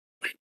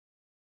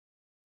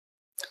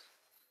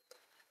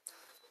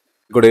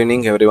Good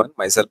evening, everyone.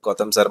 Myself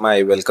Gautam Sharma.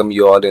 I welcome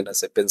you all in a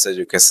Sapience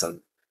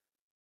Education.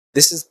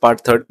 This is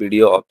part third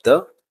video of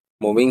the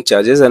moving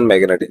charges and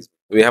magnetism.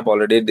 We have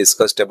already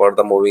discussed about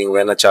the moving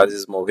when a charge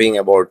is moving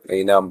about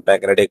in a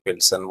magnetic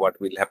fields and what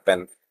will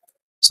happen.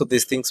 So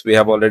these things we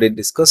have already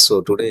discussed.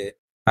 So today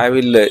I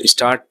will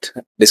start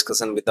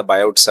discussion with the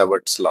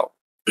Biot-Savart Law.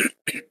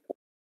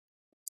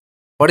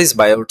 What is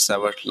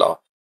Biot-Savart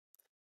Law?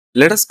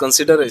 Let us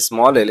consider a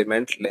small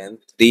element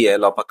length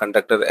dl of a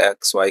conductor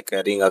xy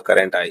carrying a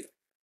current I.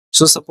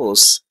 So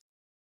suppose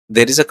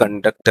there is a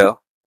conductor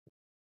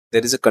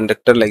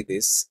like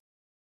this.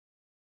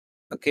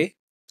 Okay,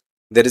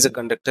 there is a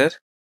conductor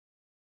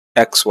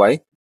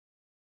xy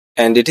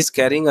and it is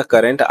carrying a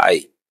current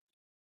I.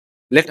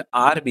 Let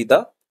r be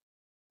the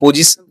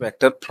position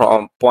vector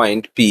from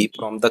point p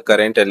from the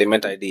current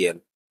element idl.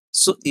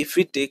 So if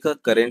we take a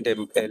current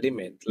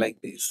element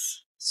like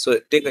this, so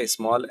take a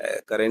small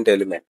current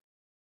element,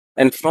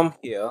 and from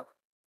here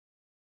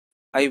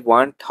I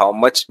want how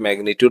much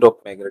magnitude of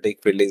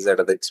magnetic field is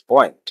at this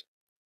point.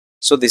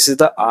 So this is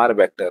the r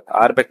vector.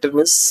 R vector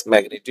means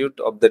magnitude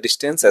of the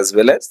distance as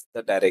well as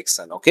the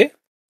direction. Okay,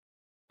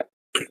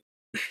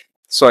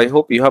 so I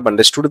hope you have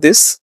understood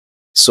this.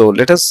 So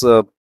let us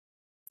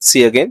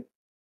see again.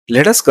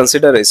 Let us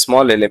consider a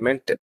small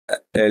element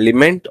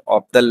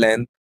of the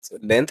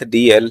length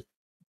dl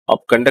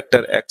of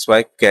conductor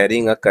xy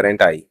carrying a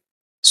current I.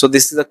 So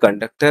this is a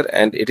conductor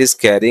and it is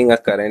carrying a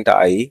current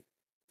I,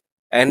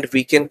 and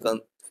we can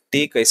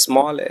take a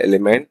small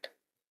element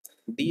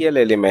dl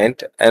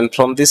element, and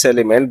from this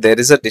element there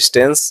is a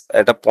distance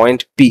at a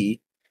point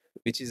p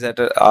which is at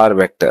a r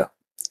vector.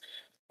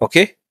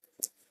 Okay.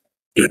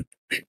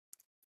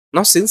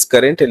 Now since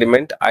current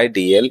element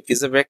idl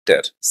is a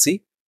vector,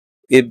 see,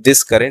 if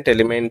this current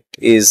element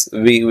is,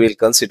 we will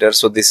consider,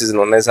 so this is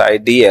known as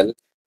idl.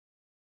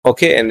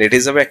 Okay, and it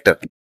is a vector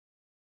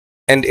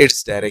and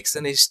its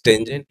direction is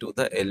tangent to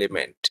the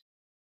element.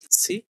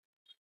 See,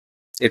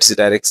 its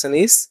direction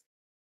is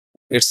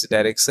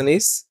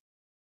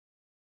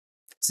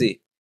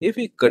see, if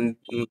we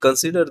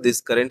consider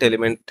this current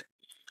element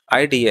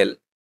idl,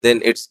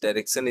 then its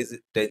direction is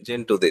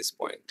tangent to this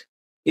point.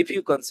 If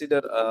you consider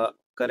a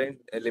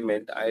current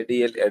element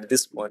idl at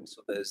this point,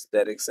 so this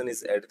direction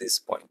is at this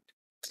point.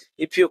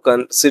 If you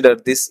consider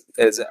this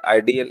as an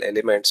ideal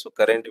element, so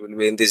current will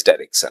be in this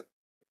direction.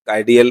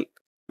 Ideal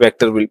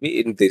vector will be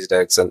in this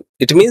direction.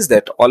 It means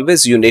that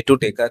always you need to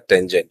take a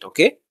tangent.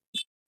 Okay.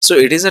 So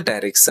it is a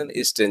direction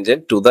is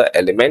tangent to the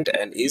element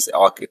and is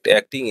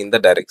acting in the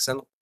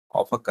direction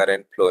of a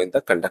current flow in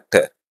the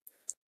conductor.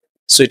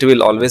 So it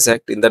will always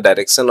act in the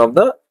direction of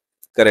the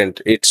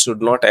current. It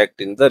should not act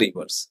in the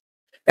reverse.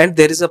 And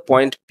there is a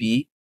point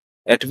P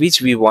at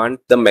which we want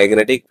the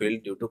magnetic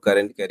field due to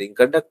current carrying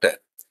conductor.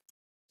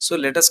 So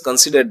let us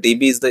consider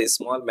dB is the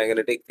small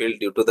magnetic field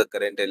due to the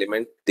current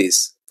element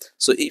this.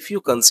 So if you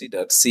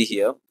consider, see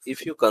here,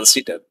 if you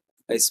consider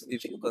a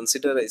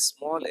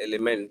small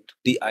element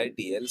the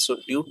ideal, so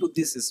due to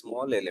this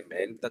small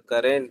element, the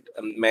current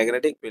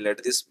magnetic field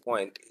at this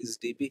point is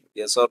dB.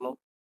 Yes or no?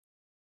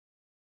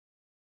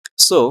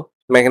 So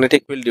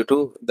magnetic field due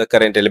to the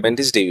current element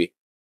is dB.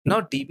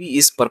 Now dB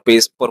is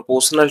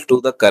proportional to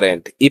the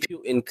current. If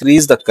you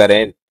increase the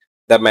current,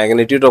 the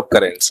magnitude of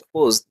current,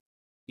 suppose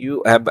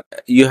you have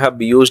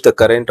used the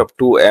current of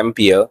 2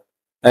 ampere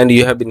and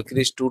you have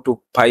increased 2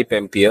 to 5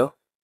 ampere,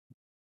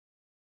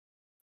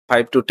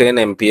 5 to 10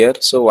 ampere.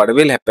 So what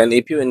will happen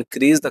if you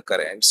increase the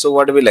current? So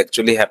what will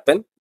actually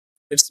happen?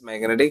 Its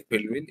magnetic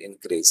field will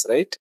increase,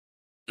 right?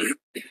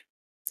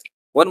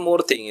 One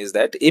more thing is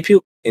that if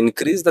you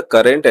increase the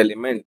current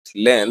element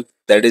length,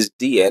 that is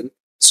dl,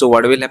 so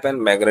what will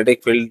happen?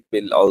 Magnetic field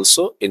will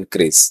also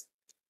increase.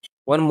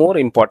 One more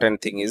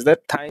important thing is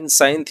that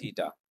sine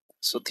theta.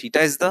 So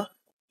theta is the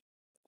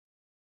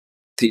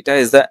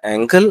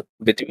angle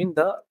between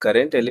the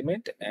current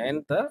element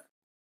and the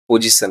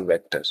position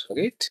vector,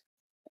 right?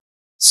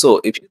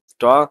 So if you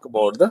talk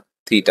about the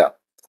theta,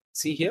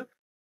 see here,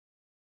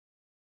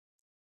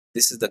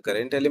 this is the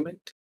current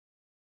element,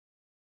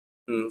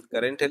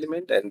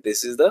 and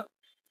this is the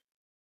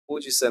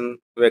position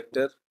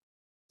vector.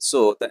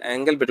 So the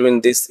angle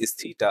between this is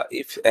theta.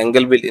 If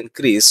angle will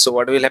increase, so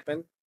what will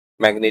happen?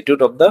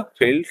 Magnitude of the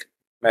field,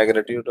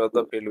 magnitude of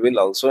the field will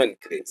also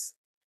increase.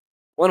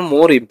 One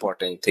more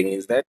important thing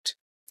is that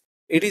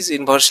it is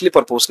inversely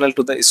proportional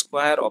to the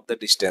square of the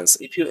distance.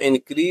 If you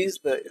increase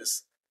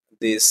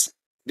this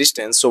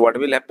distance, so what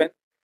will happen?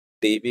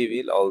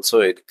 dB will also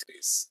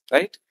increase,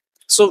 right?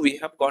 So we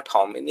have got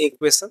how many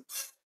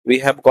equations? We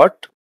have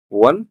got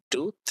 1,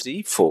 2,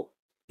 3, 4.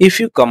 If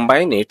you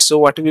combine it, so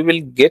what we will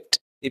get?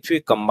 If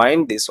we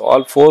combine this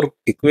all four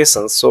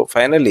equations, so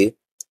finally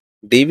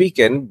dB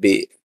can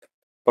be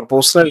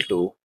proportional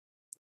to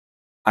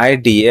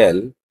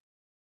IDL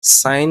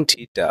sine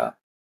theta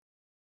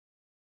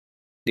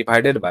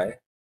divided by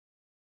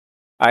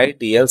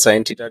IDL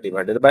sine theta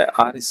divided by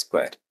R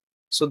square.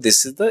 So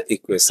this is the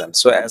equation.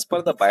 So as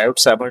per the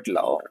Biot-Savart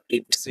law,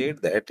 it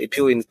said that if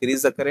you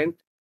increase the current,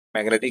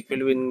 magnetic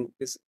field will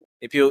increase.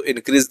 If you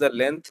increase the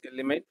length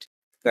element,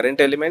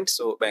 current element,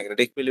 so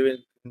magnetic field will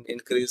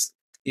increase.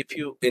 If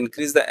you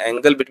increase the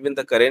angle between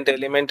the current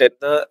element and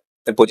the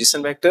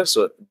position vector,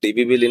 so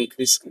dB will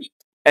increase.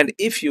 And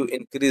if you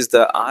increase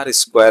the r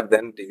square,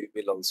 then dB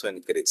will also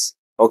increase.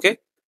 Okay,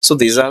 so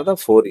these are the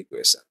four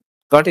equations.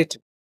 Got it?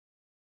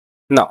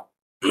 Now,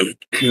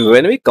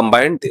 when we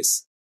combine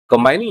this,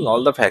 combining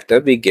all the factor,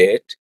 we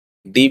get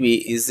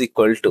dB is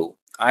equal to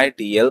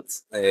IDL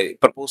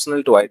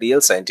proportional to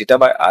IDL sin theta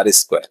by r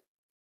square.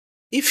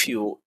 If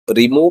you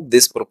remove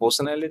this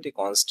proportionality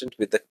constant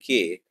with the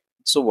k,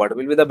 so what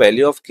will be the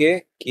value of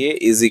k? K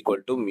is equal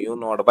to mu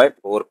naught by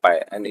 4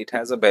 pi, and it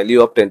has a value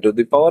of 10 to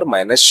the power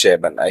minus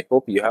 7. I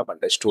hope you have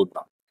understood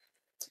now.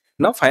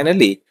 Now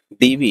finally,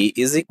 dV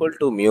is equal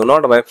to mu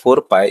naught by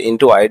 4 pi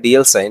into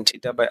ideal sin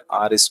theta by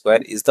r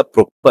square is the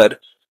proper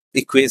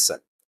equation,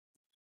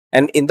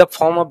 and in the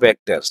form of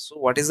vectors. So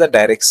what is the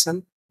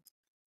direction?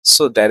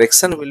 So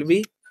direction will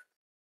be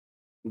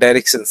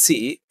direction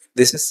C.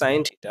 This is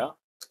sin theta,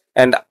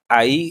 and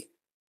I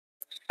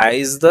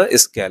is the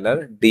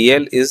scalar,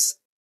 dl is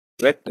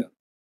vector.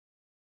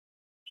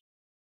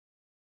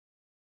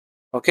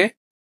 Okay,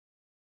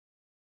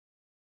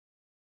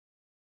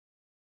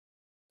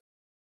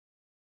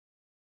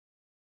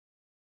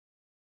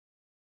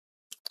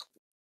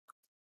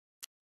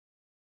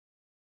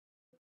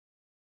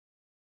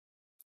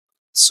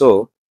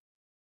 so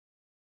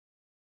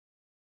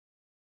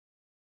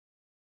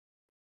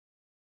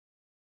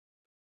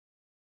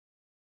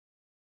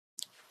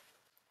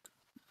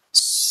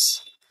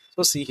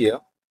see here.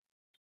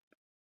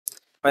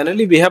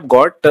 Finally, we have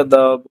got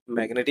the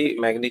magnetic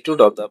magnitude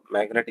of the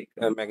magnetic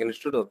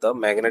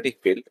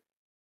field.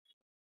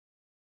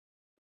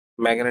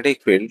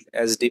 Magnetic field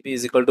as dp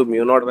is equal to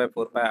mu naught by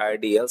 4 pi I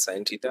dl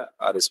sin theta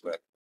r square.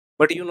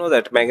 But you know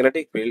that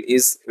magnetic field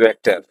is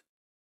vector.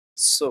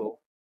 So,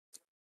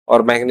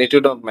 or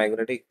magnitude of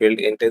magnetic field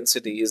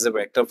intensity is a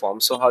vector form.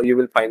 So, how you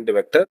will find the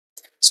vector?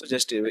 So,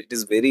 just it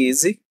is very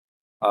easy.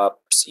 So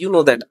you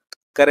know that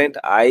current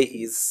I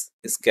is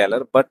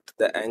scalar, but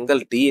the angle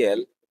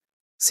dl.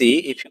 See,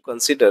 if you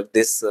consider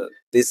this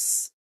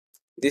is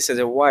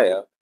a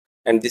wire,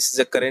 and this is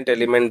a current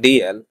element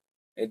dl.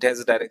 It has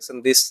a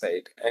direction this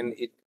side, and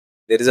it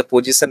there is a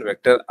position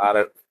vector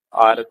r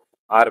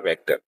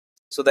vector.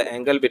 So the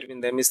angle between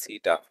them is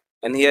theta,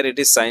 and here it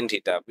is sin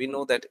theta. We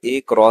know that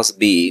a cross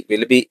b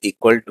will be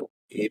equal to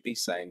ab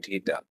sin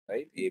theta,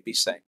 right? Ab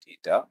sin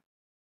theta.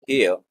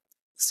 Here,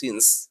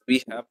 since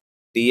we have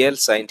dl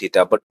sin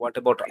theta, but what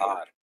about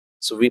r?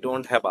 So we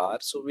don't have r,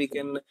 so we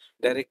can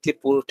directly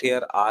put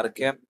here r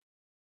cap,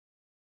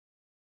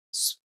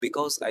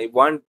 because I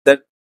want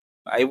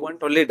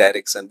only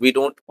direction. We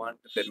don't want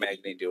the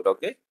magnitude.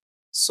 Okay.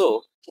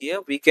 So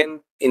here we can,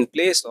 in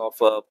place of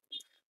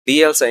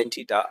dl sin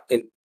theta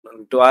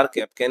into r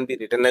cap, can be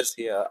written as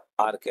here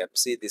r cap.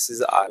 See, this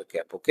is r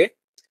cap. Okay.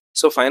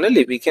 So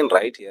finally we can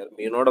write here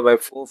mu naught by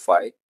 4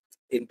 phi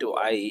into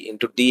I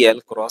into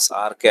dl cross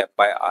r cap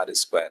by r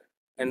square.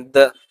 And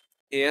the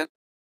here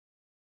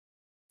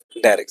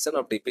direction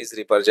of dp is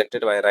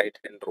represented by right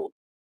hand rule.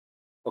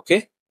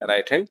 Okay.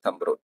 Right hand thumb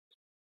rule.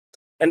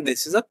 And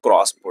this is a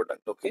cross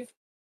product. Okay,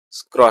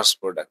 cross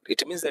product,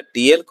 it means that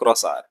dl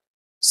cross r.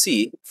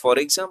 See, for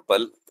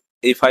example,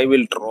 if I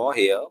will draw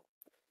here,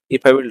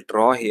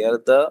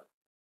 the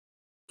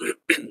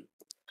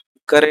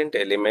current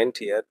element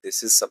here,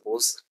 this is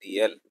suppose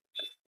dl.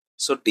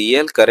 So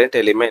dl current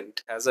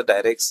element has a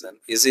direction,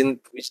 is in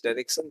which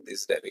direction?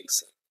 This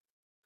direction.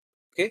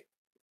 Okay.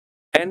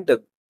 And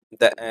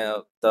the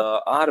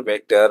r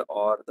vector,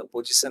 or the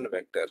position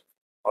vector,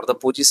 or the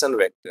position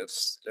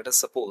vectors, let us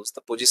suppose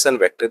the position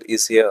vector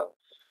is here.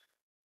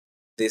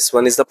 This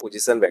one is the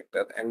position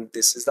vector, and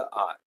this is the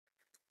r.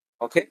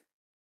 Okay,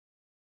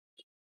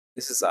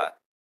 this is r,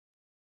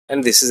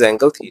 and this is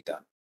angle theta.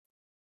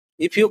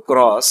 If you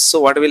cross,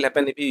 so what will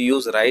happen if you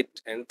use right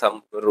and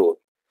thumb rule?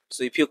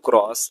 So if you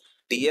cross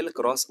dl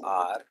cross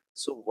r,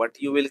 so what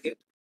you will get?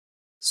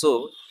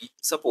 So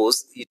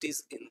suppose it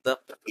is in the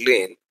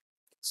plane.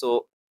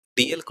 So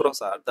dl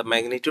cross r, the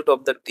magnitude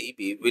of the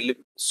dB will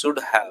should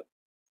have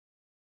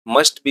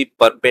must be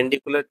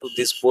perpendicular to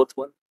this both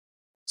one.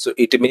 So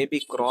it may be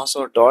cross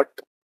or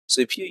dot.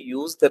 So if you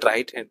use the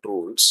right hand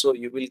rule, so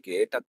you will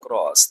get a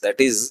cross.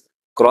 That is,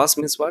 cross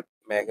means what?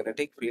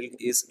 Magnetic field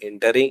is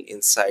entering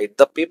inside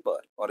the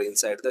paper or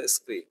inside the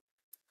screen.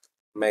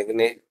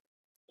 Magnetic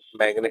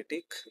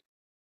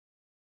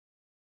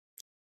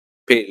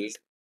field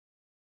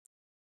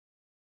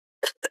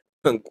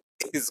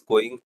is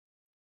going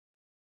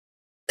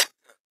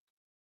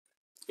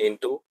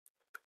into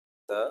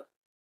the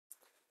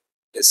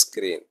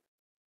screen.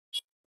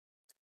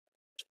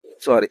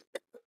 Sorry.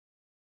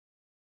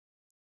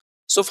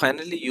 So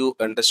finally you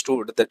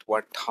understood that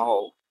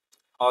how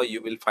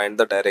you will find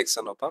the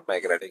direction of a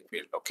magnetic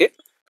field. Okay.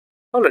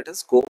 Now let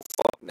us go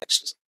for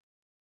next.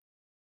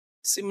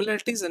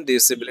 Similarities and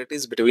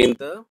dissimilarities between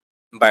the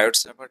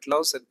Biot-Savart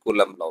laws and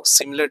Coulomb laws.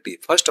 Similarity.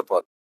 First of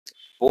all,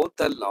 both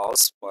the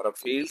laws for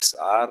fields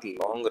are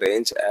long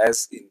range,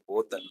 as in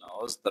both the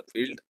laws, the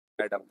field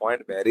at a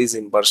point varies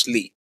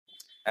inversely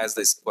as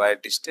the square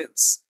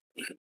distance.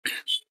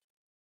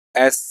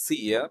 As C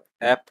here,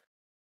 F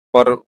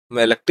for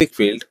electric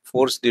field,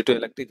 force due to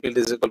electric field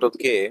is equal to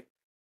K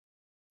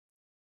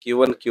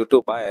Q1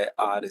 Q2 by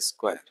R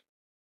square.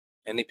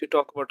 And if you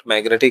talk about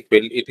magnetic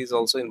field, it is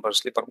also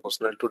inversely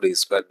proportional to D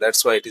square.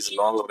 That's why it is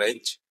long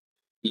range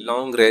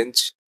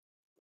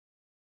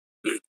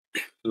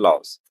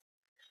laws.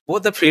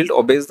 Both the field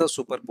obeys the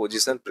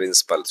superposition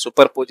principle.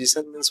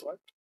 Superposition means what?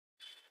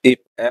 If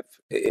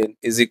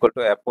is equal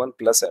to F1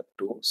 plus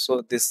F2,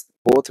 so this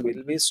both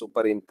will be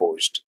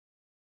superimposed.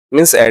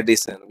 Means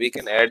addition. We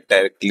can add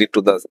directly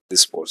to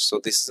this force. So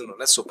this is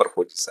known as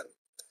superposition.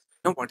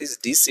 Now, what is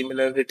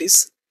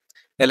dissimilarities?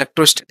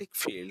 Electrostatic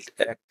field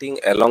acting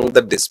along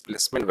the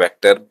displacement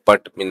vector,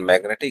 but in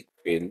magnetic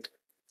field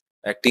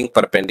acting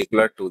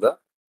perpendicular to the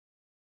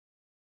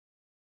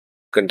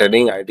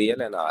containing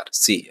ideal and R.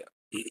 See here.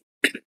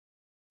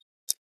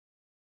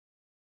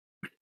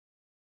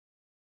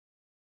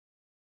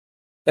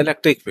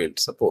 Electric field,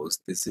 suppose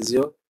this is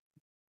your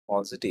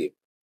positive.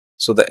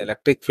 So the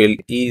electric field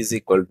E is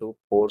equal to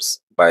force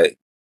by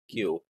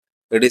Q.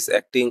 It is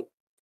acting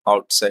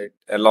outside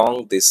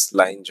along this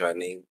line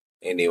joining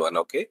anyone,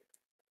 okay?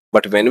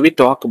 But when we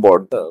talk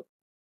about the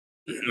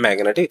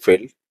magnetic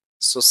field,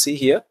 so see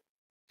here,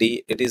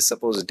 D, it is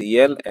suppose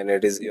DL and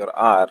it is your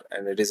R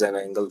and it is an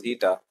angle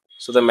theta.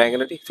 So the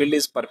magnetic field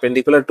is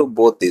perpendicular to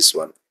both this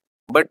one,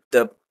 but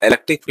the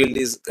electric field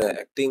is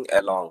acting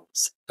along,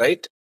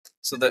 right?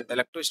 So the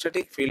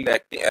electrostatic field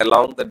acting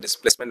along the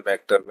displacement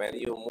vector, when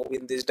you move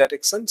in this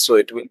direction, so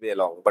it will be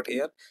along. But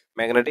here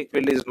magnetic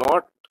field is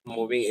not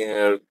moving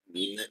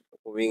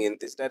in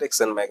this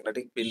direction.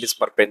 Magnetic field is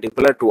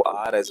perpendicular to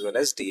R as well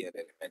as DL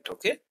element.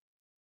 Okay.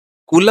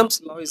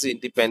 Coulomb's law is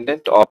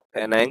independent of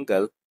an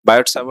angle.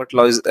 Biot-Savart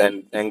law is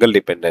an angle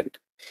dependent.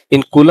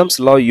 In Coulomb's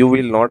law, you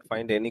will not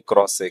find any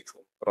cross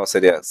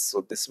areas.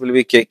 So this will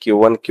be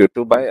KQ1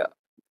 Q2 by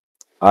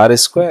R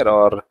square,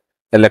 or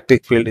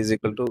electric field is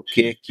equal to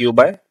KQ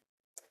by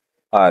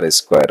R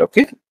square.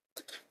 Okay.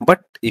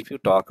 But if you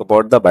talk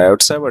about the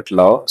Biot-Savart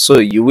law, so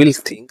you will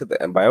think the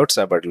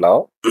Biot-Savart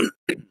law.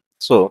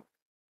 So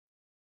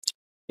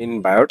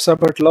in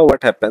Biot-Savart law,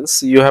 what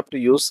happens? You have to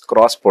use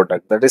cross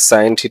product, that is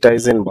sine theta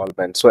is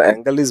involvement. So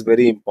angle is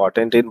very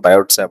important in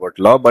Biot-Savart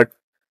law, but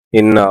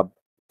in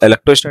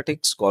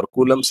electrostatics or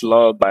Coulomb's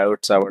law,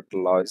 Biot-Savart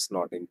law is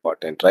not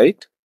important,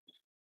 right?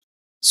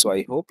 So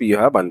I hope you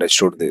have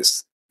understood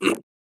this.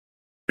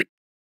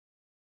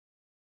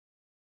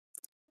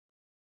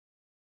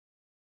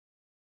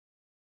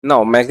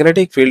 Now,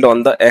 magnetic field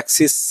on the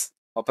axis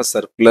of a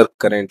circular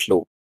current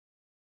loop.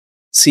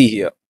 See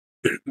here,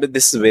 but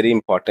this is very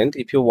important.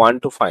 If you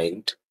want to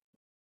find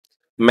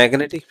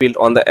magnetic field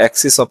on the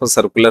axis of a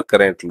circular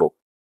current loop,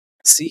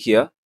 see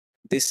here,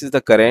 this is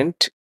the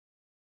current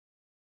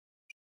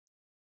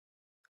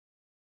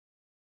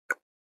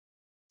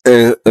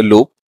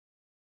loop,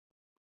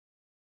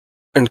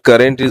 and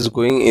current is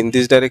going in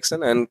this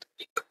direction and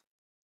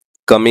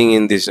coming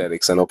in this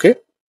direction. Okay,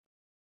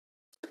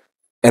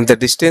 and the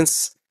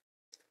distance,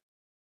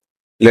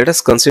 let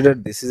us consider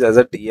this is as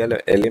a dl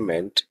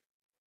element.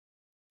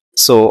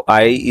 So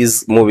I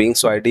is moving,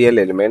 so ideal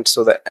element,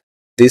 so that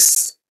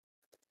this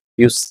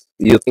you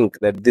think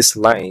that this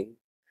line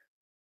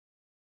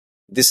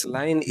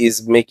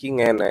is making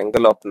an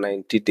angle of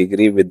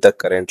 90-degree with the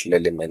current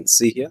element.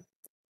 See here,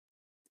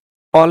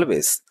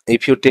 always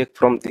if you take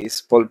from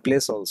this whole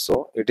place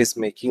also, it is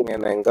making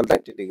an angle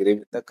 90-degree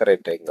with the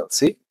current angle.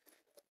 See,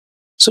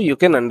 so you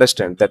can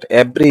understand that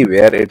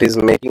everywhere it is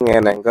making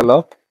an angle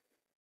of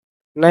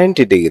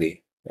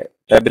 90-degree.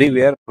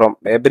 Everywhere, from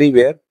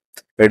everywhere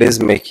it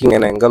is making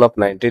an angle of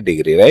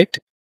 90-degree, right?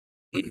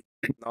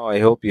 Now I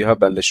hope you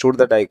have understood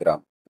the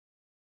diagram.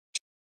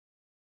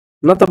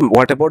 Now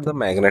what about the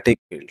magnetic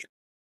field?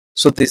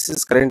 So this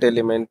is current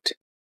element.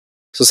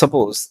 So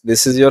suppose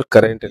this is your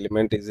current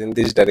element is in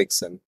this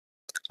direction,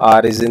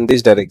 R is in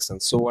this direction.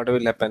 So what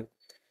will happen?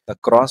 The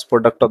cross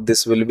product of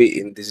this will be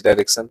in this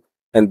direction,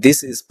 and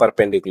this is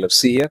perpendicular.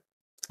 See here,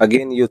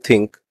 again you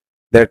think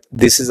that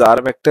this is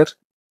R vector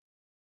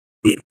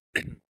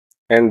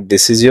and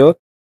this is your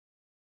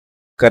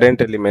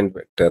current element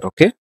vector.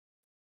 Okay,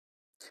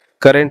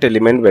 current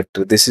element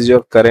vector, this is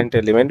your current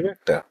element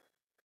vector.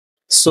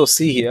 So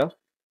see here,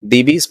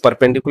 dB is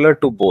perpendicular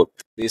to both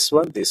this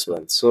one.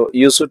 So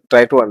you should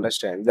try to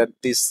understand that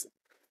this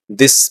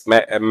dB,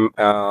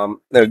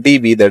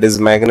 that is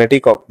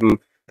magnetic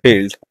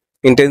field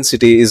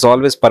intensity, is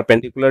always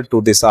perpendicular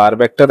to this R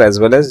vector as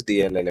well as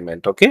DL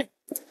element. Okay,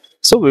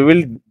 so we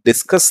will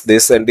discuss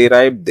this and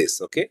derive this.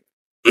 Okay,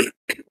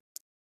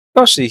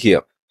 now see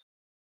here,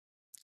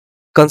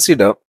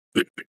 consider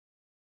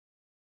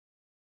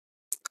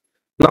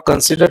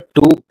consider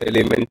two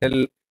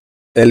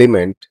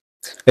element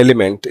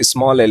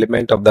small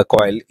element of the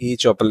coil,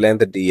 each of a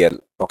length dl.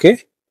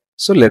 Okay,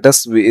 so let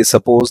us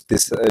suppose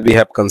this we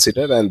have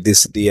considered, and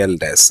this dl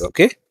dash.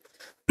 Okay,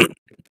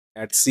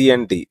 at C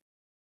and D,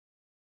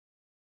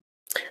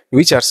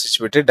 which are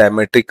situated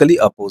diametrically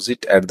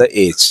opposite at the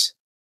edge.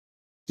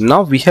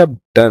 Now we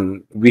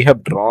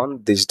have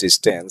drawn this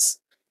distance,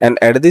 and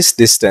at this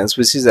distance,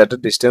 which is at a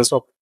distance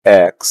of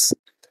x,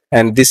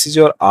 and this is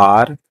your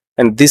r,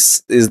 and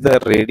this is the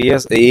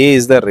radius. A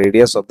is the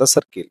radius of the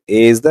circle.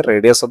 A is the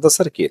radius of the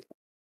circle.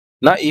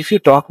 Now, if you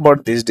talk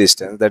about this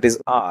distance, that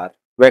is r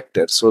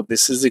vector, so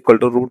this is equal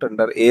to root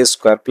under a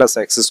square plus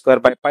x square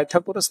by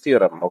Pythagoras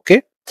theorem.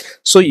 Okay,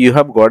 so you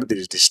have got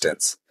this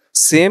distance.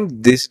 Same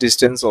this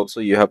distance also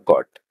you have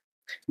got.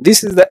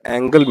 This is the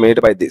angle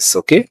made by this.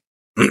 Okay,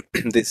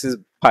 this is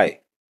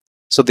phi.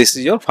 So this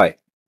is your phi.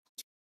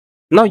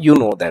 Now you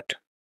know that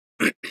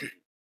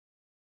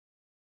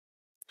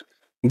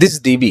this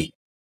dB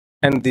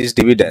and this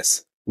dB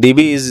dash.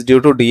 dB is due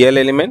to dl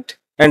element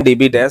and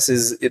dB dash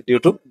is due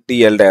to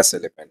dl dash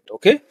element.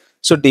 Okay,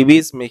 so dB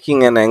is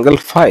making an angle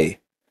phi.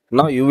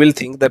 Now you will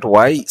think that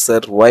why,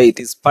 sir, why it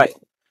is phi?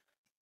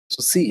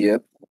 So see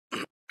here,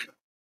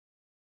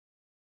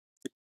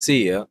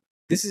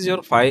 this is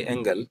your phi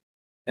angle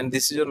and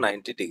this is your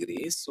 90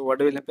 degrees. So what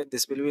will happen?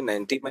 This will be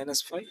 90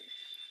 minus phi.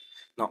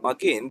 Now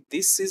again,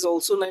 this is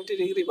also 90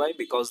 degree. Why?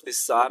 Because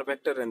this is r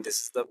vector and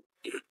this is the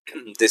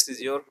this is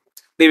your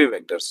dB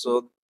vector.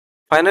 So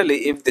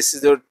finally, if this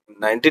is your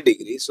 90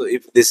 degree, so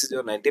if this is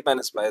your 90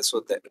 minus pi,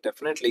 so that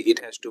definitely it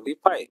has to be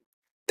pi.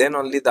 Then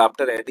only the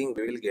after adding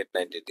we will get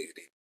 90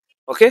 degree.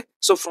 Okay.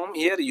 So from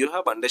here you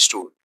have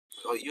understood.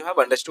 You have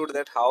understood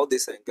that how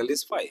this angle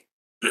is phi.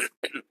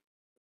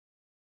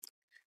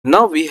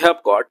 Now we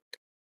have got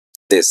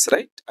this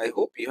right. I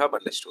hope you have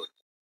understood.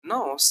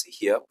 Now see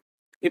here,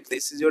 if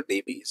this is your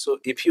dB, so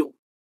if you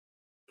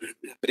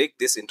break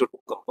this into two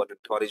component,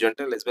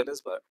 horizontal as well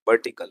as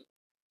vertical.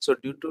 So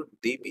due to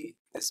dB,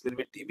 this will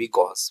be dB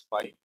cos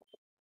phi,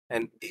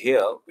 and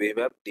here we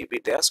have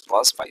dB dash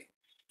cos phi.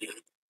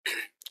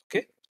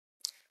 Okay,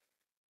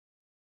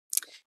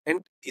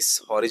 and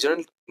this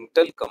horizontal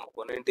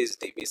component is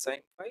dB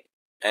sin phi,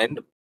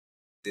 and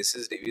this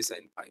is dB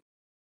sin phi.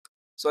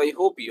 So I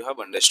hope you have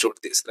understood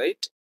this,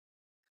 right?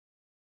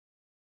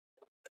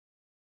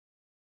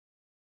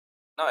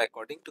 Now,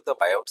 according to the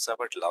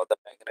Biot-Savart law, the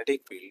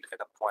magnetic field at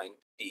a point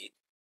P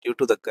due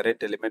to the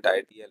current element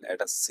ideal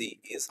at a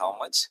C is how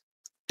much?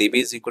 dB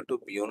is equal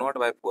to mu naught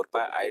by 4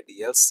 pi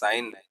ideal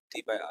sine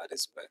 90 by r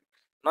square.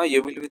 Now,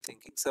 you will be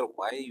thinking, sir,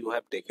 why you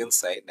have taken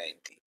sine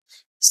 90?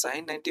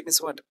 Sine 90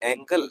 means what?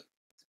 Angle.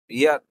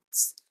 We are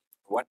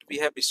what we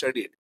have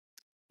studied.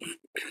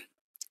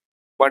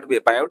 What we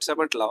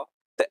Biot-Savart law,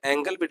 the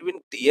angle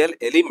between DL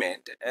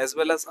element as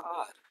well as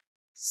R.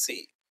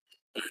 See,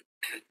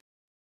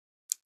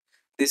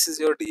 this is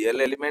your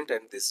DL element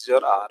and this is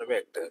your R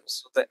vector.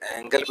 So the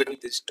angle between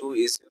these two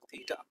is your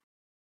theta.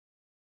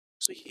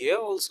 So here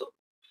also,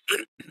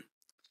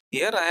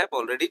 here I have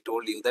already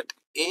told you that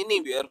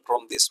anywhere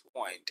from this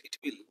point, it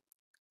will,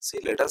 see,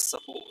 let us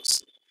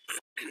suppose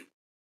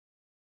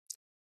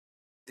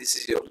this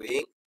is your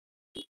ring,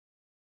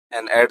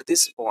 and at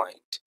this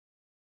point,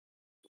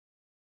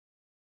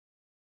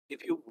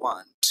 if you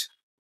want,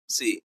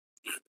 see,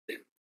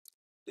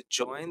 to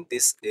join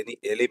this any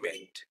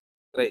element,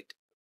 right?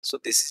 So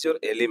this is your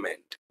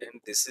element and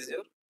this is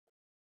your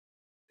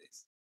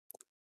this.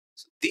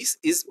 So this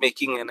is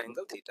making an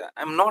angle theta.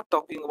 I'm not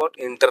talking about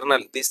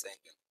internal this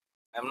angle.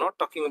 I'm not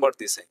talking about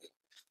this angle.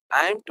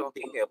 I'm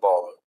talking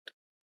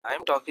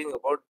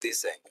about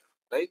this angle,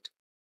 right?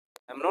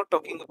 I'm not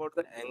talking about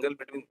the angle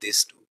between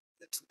these two.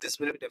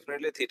 This will be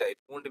definitely theta. It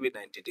won't be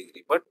 90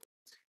 degree. But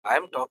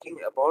I'm talking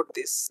about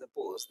this.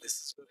 Suppose this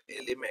is your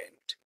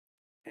element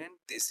and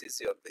this is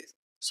your this.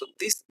 So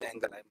this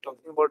angle, I'm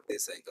talking about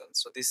this angle.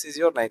 So this is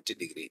your 90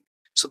 degree.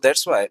 So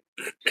that's why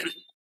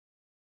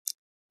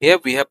here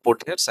we have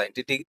put here sin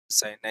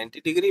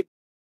 90 degree,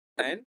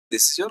 and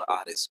this is your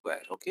r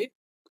square. Okay,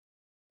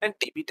 and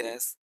dB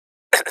dash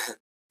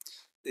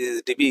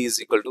dB is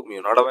equal to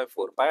mu naught by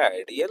 4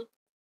 pi ideal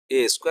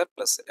a square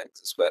plus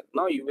x square.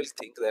 Now you will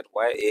think that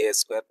why a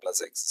square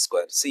plus x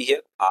square? See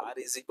here, r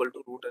is equal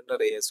to root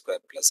under a square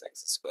plus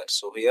x square.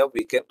 So here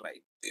we can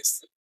write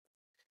this.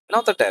 Now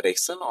the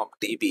direction of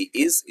dB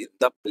is in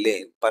the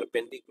plane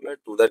perpendicular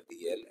to the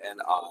dl, and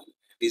r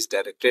is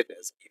directed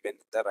as given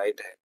in the right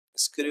hand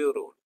screw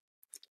rule.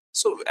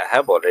 So I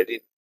have already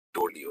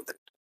told you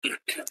that.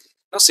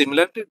 Now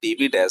similarly,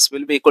 dB dash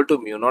will be equal to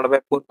mu naught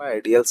by 4 pi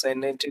ideal sin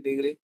 90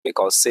 degree,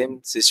 because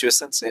same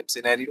situation, same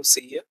scenario.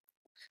 See here,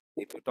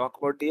 if you talk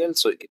about DL,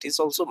 so it is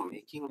also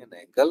making an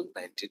angle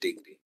 90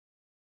 degree,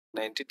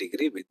 90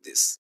 degree with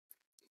this.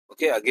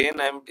 Okay, again,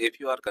 if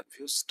you are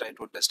confused, try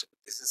to understand.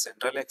 This is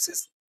central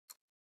axis,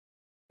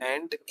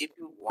 and if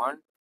you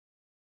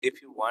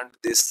want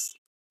this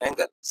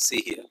angle,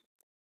 see here,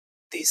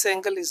 this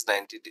angle is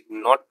 90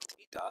 degree, not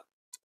theta,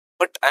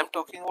 but I'm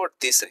talking about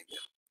this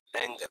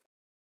angle.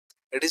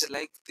 It is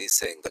like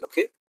this angle,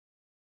 okay?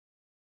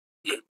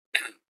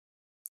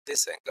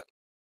 This angle.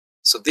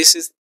 So this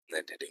is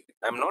 90 degree.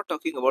 I'm not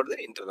talking about the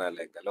internal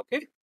angle,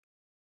 okay?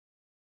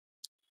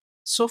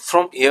 So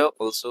from here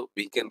also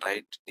we can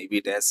write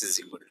dB dash is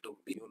equal to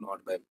mu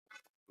naught by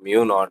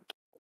mu naught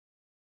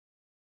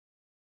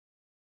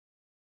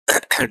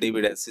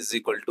dv dash is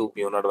equal to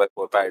mu naught by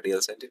 4 pi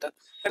ideal sin theta,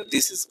 and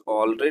this is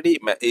already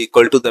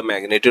equal to the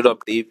magnitude of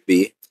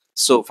dv.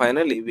 So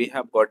finally we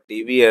have got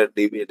dv or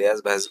dv dash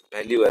has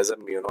value as a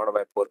mu naught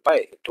by 4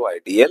 pi into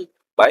ideal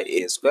by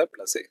a square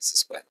plus x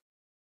square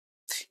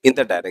in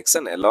the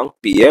direction along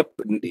pf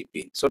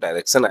dp. So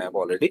direction I have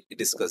already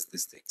discussed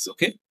these things.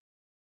 Okay,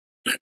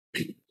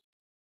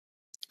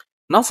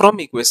 now from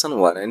equation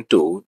 1 and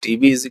 2,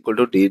 dv is equal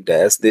to d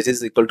dash, this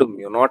is equal to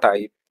mu naught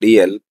I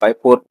dl by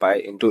 4 pi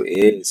into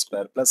a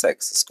square plus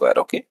x square.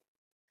 Okay.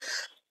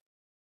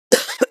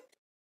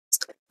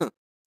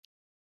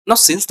 Now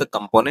since the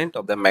component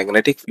of the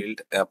magnetic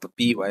field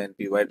py and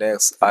py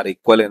dash are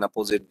equal and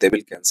opposite, they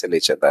will cancel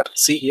each other.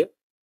 See here,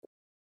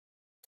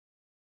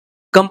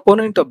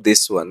 component of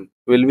this one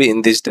will be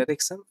in this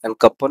direction and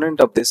component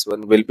of this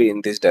one will be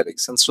in this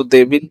direction. So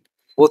they will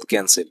both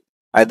cancel.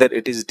 Either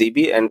it is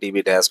db and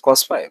db dash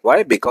cos phi.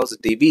 Why? Because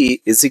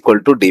db is equal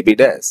to db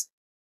dash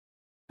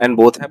and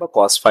both have a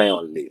cos phi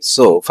only.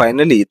 So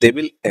finally they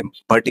will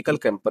vertical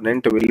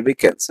component will be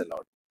cancelled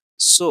out.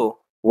 So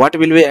what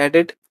will be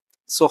added?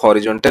 So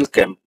horizontal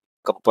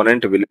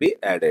component will be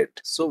added.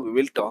 So we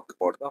will talk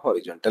about the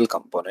horizontal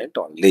component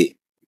only.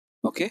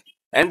 Okay,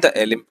 and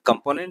the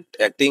component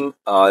acting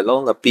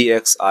along a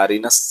px are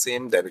in a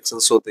same direction,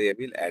 so they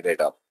will add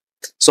it up.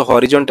 So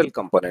horizontal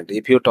component,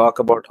 if you talk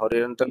about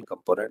horizontal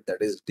component,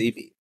 that is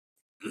dv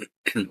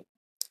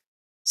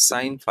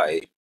sin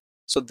phi,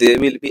 so they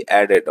will be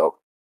added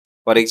up.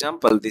 For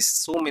example, this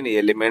so many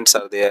elements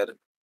are there.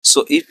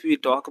 So if we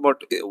talk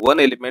about one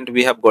element,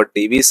 we have got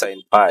dv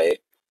sin pi.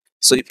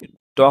 So if you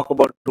talk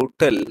about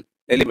total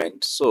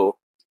elements, so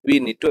we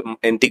need to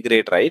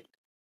integrate, right?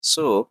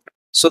 So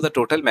the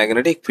total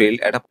magnetic field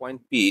at a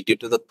point P due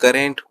to the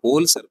current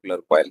whole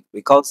circular coil,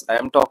 because I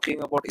am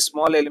talking about a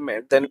small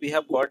element, then we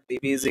have got dv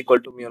is equal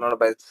to mu naught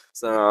by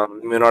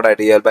mu naught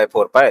ideal by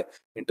 4 pi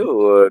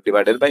into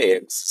divided by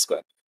x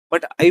square.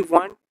 But I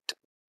want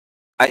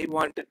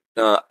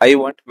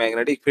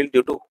magnetic field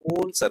due to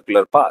whole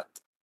circular path.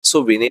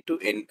 So we need to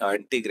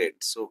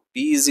integrate. So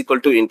P is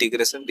equal to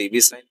integration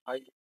dv sin phi,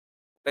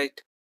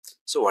 right?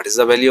 So what is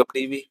the value of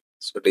dv?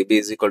 So dv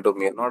is equal to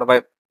mu naught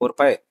by 4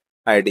 pi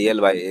ideal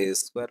by a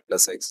square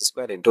plus x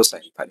square into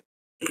sin phi.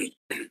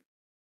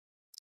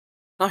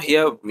 Now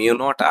here mu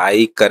naught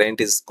I current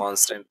is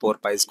constant, 4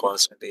 pi is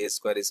constant, a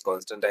square is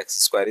constant, x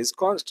square is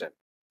constant,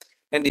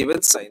 and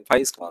even sin phi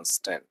is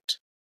constant.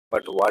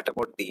 But what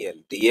about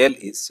dl? dl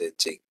is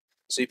changing.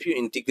 So if you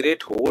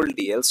integrate whole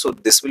dl, so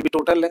this will be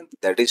total length,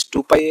 that is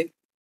 2 pi a.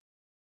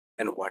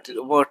 And what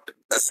about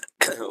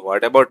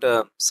what about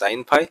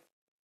sin phi?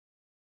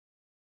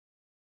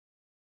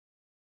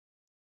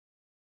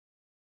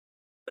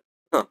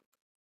 Huh.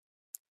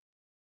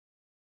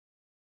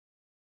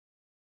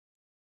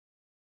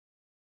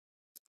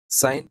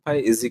 Sin phi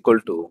is equal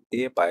to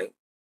a by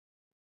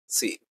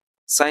c.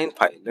 Sin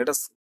phi. Let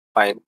us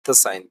find the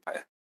sin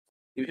phi.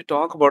 If you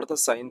talk about the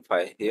sin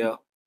phi here,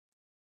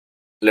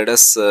 let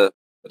us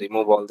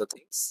remove all the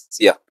things.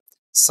 Yeah,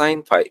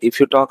 sin phi. If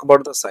you talk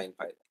about the sin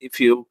phi, if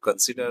you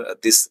consider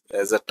this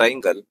as a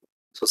triangle,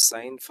 so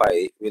sin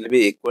phi will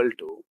be equal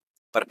to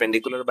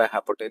perpendicular by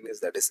hypotenuse,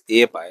 that is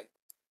a by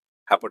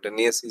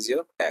hypotenuse is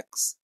your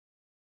x,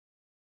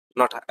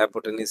 not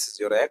hypotenuse is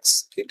your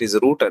x. It is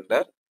root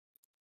under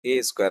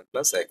a square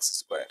plus x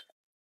square.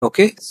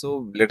 Okay,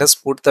 so let us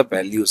put the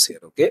values here.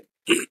 Okay,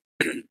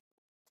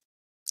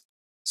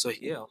 so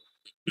here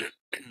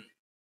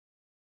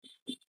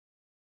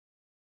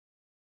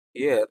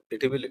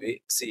it will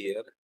be, see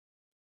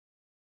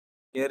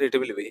here it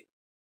will be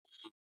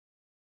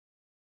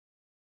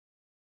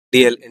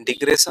dl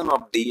integration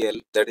of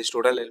dl, that is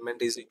total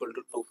element is equal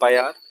to 2 pi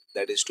r,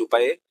 that is 2 pi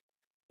a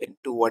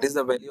into what is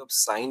the value of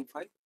sin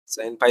phi?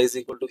 Sin phi is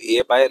equal to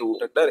a by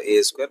root under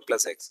a square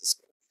plus x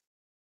square.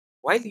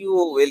 While you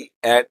will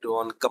add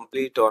on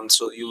complete on,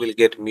 so you will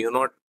get mu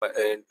naught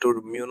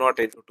into mu naught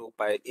into 2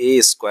 pi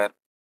a square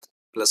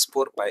plus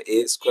 4 pi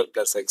a square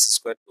plus x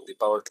square to the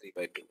power 3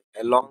 by 2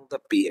 along the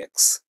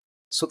px.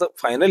 So the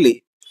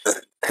finally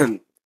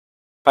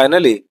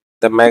finally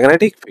the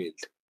magnetic field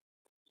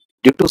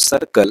due to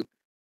circle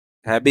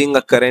having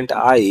a current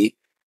I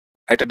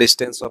at a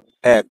distance of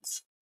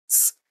x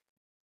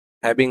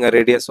having a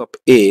radius of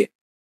a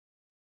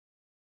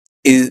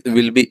is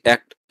will be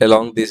act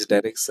along this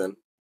direction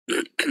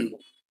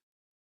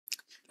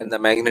and the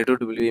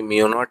magnitude will be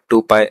mu naught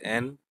 2 pi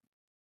n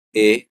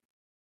a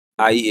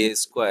I a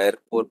square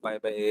 4 pi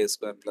by a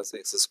square plus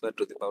x square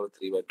to the power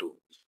 3 by 2.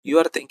 You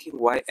are thinking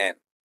why n?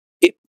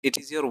 If it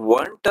is your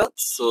 1 turn,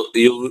 so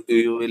you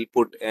will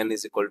put n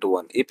is equal to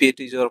 1. If it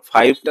is your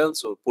 5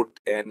 turns, so put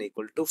n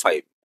equal to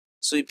 5.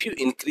 So if you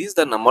increase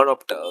the number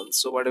of turns,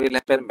 so what will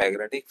happen?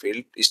 Magnetic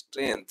field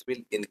strength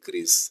will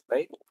increase,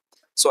 right?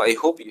 So I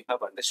hope you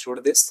have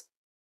understood this.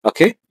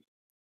 Okay.